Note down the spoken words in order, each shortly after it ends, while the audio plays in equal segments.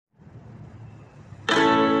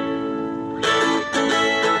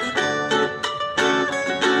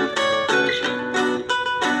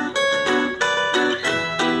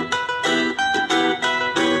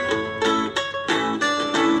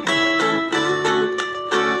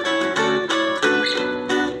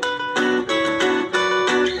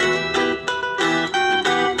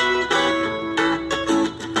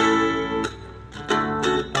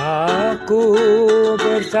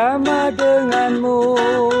bersama denganmu.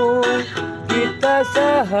 Kita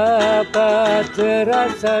sahabat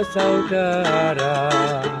terasa saudara.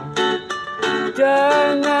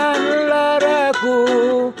 Janganlah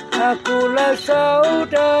ragu, akulah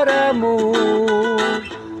saudaramu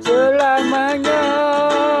selamanya.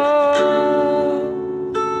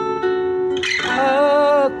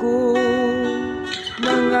 Aku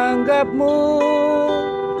menganggapmu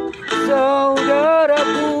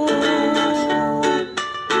saudaraku.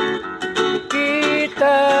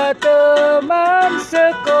 Kita teman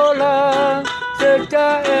sekolah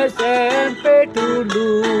sejak SMP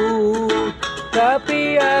dulu,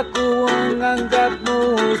 tapi aku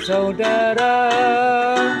menganggapmu saudara,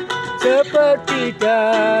 seperti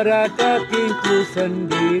darah dagingku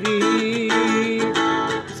sendiri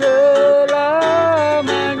selamanya.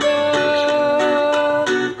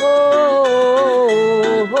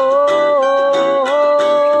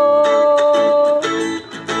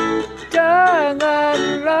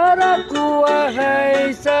 Janganlah ragu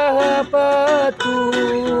wahai sahabatku,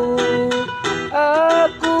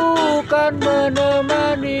 aku kan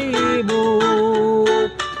menemanimu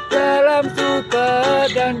dalam suka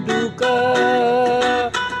dan duka.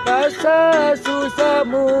 Rasa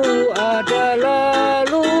susahmu adalah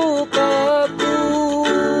lukaku.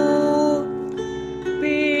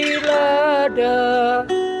 Bila ada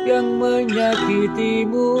yang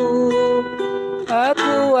menyakitimu,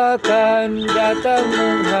 aku akan datang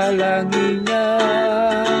menghalanginya,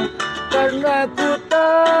 karena ku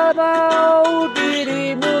tak mau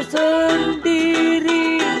dirimu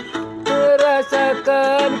sendiri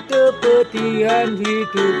merasakan kepedihan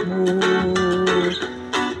hidupmu.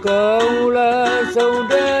 Kaulah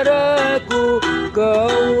saudaraku,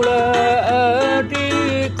 kaulah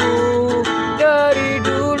adikku dari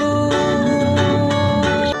dulu.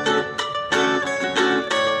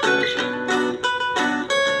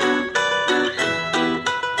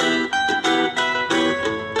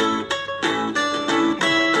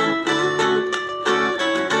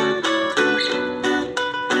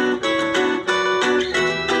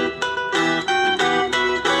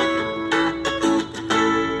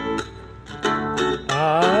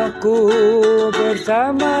 Aku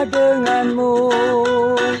bersama denganmu,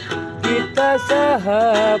 kita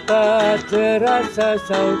sahabat terasa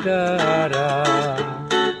saudara.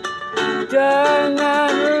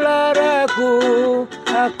 Janganlah ragu,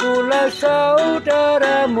 akulah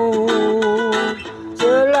saudaramu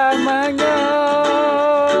selamanya.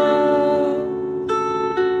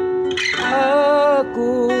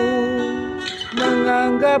 Aku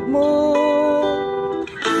menganggapmu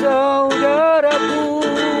saudaraku.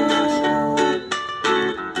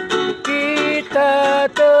 Kita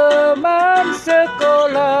teman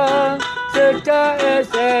sekolah sejak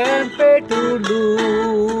SMP dulu,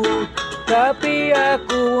 tapi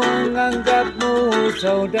aku menganggapmu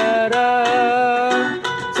saudara,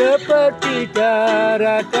 seperti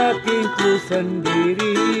darah dagingku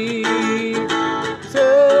sendiri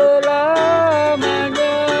selamanya.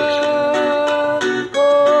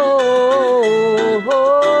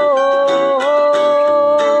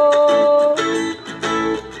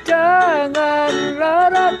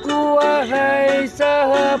 Janganlah ragu wahai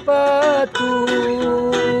sahabatku,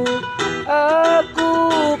 aku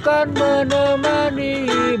kan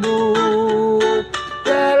menemanimu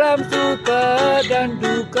dalam suka dan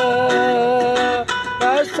duka.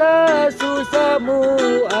 Rasa susahmu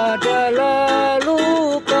adalah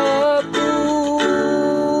lukaku.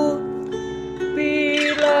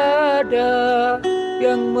 Bila ada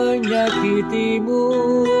yang menyakitimu,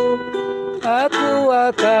 aku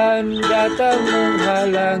akan datang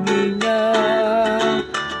menghalanginya,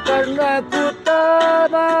 karena ku tak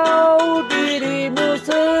mau dirimu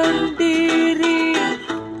sendiri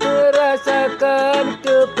merasakan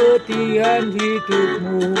kepedihan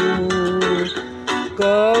hidupmu.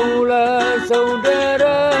 Kaulah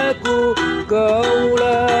saudaraku,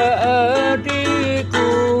 kaulah adikku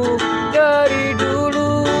dari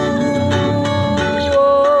dulu.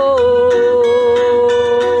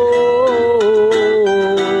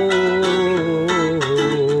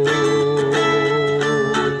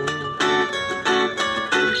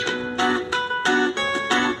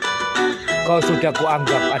 Kau sudah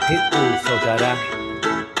kuanggap adikku, saudara.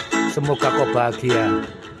 Semoga kau bahagia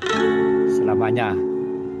selamanya.